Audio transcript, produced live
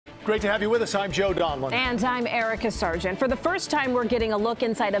Great to have you with us. I'm Joe Donlin. And I'm Erica Sargent. For the first time, we're getting a look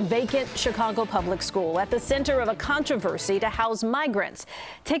inside a vacant Chicago public school at the center of a controversy to house migrants.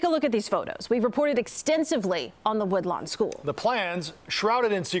 Take a look at these photos. We've reported extensively on the Woodlawn school. The plans,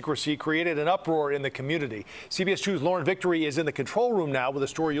 shrouded in secrecy, created an uproar in the community. CBS 2's Lauren Victory is in the control room now with a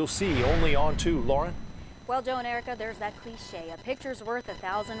story you'll see only on 2. Lauren? Well, Joe and Erica, there's that cliche, a picture's worth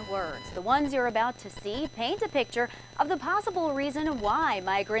 1,000 words. The ones you're about to see paint a picture of the possible reason why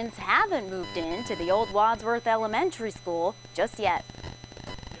migrants haven't moved into the old Wadsworth Elementary School just yet.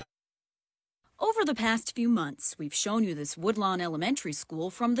 Over the past few months, we've shown you this Woodlawn Elementary School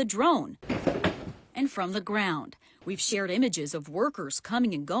from the drone and from the ground. We've shared images of workers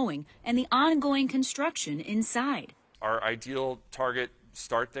coming and going and the ongoing construction inside. Our ideal target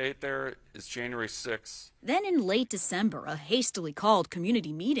start date there is January 6th. Then in late December, a hastily called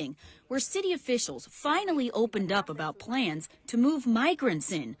community meeting where city officials finally opened up about plans to move migrants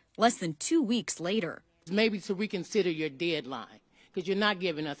in less than 2 weeks later. Maybe to reconsider your deadline, because you're not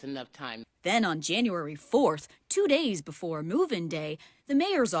giving us enough time. Then on January 4th, 2 days before move-in day, the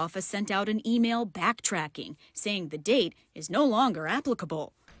mayor's office sent out an email backtracking, saying the date is no longer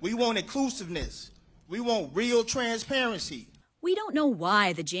applicable. We want inclusiveness. We want real transparency. We don't know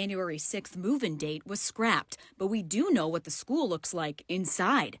why the January 6th move-in date was scrapped, but we do know what the school looks like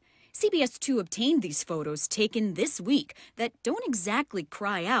inside. CBS 2 obtained these photos taken this week that don't exactly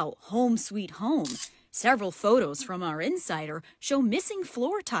cry out home sweet home. Several photos from our insider show missing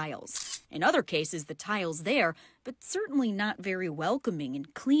floor tiles. In other cases, the tiles there, but certainly not very welcoming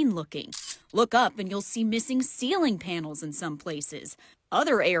and clean looking. Look up and you'll see missing ceiling panels in some places.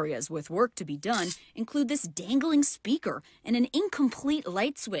 Other areas with work to be done include this dangling speaker and an incomplete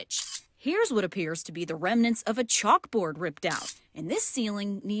light switch. Here's what appears to be the remnants of a chalkboard ripped out. And this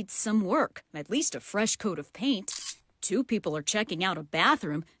ceiling needs some work, at least a fresh coat of paint. 2 people are checking out a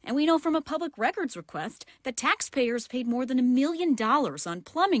bathroom, and we know from a public records request that taxpayers paid more than $1 million on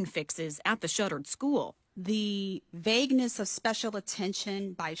plumbing fixes at the shuttered school. The vagueness of special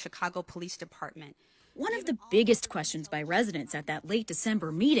attention by Chicago Police Department. One of the biggest questions by residents at that late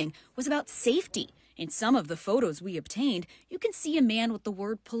December meeting was about safety. In some of the photos we obtained, you can see a man with the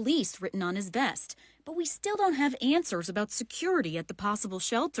word police written on his vest. But we still don't have answers about security at the possible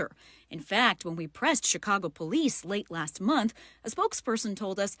shelter. In fact, when we pressed Chicago police late last month, a spokesperson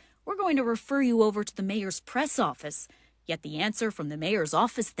told us, "We're going to refer you over to the mayor's press office." Yet the answer from the mayor's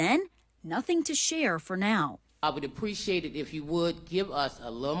office then? Nothing to share for now. I would appreciate it if you would give us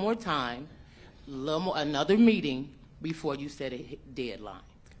a little more time, another meeting before you set a deadline.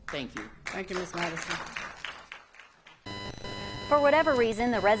 Thank you. Thank you, Ms. Madison. For whatever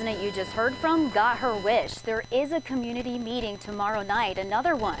reason, the resident you just heard from got her wish. There is a community meeting tomorrow night,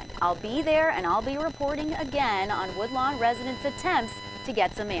 another one. I'll be there and I'll be reporting again on Woodlawn residents' attempts to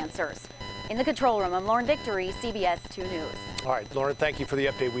get some answers. In the control room, I'm Lauren Victory, CBS 2 News. All right, Lauren, thank you for the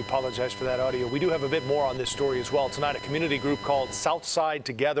update. We apologize for that audio. We do have a bit more on this story as well. Tonight, a community group called Southside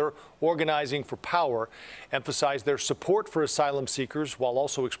Together, Organizing for Power, emphasized their support for asylum seekers while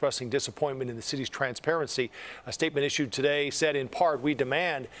also expressing disappointment in the city's transparency. A statement issued today said, in part, we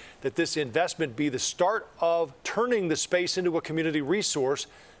demand that this investment be the start of turning the space into a community resource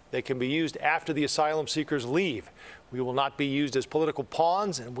that can be used after the asylum seekers leave. We will not be used as political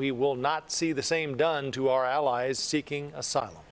pawns, and we will not see the same done to our allies seeking asylum.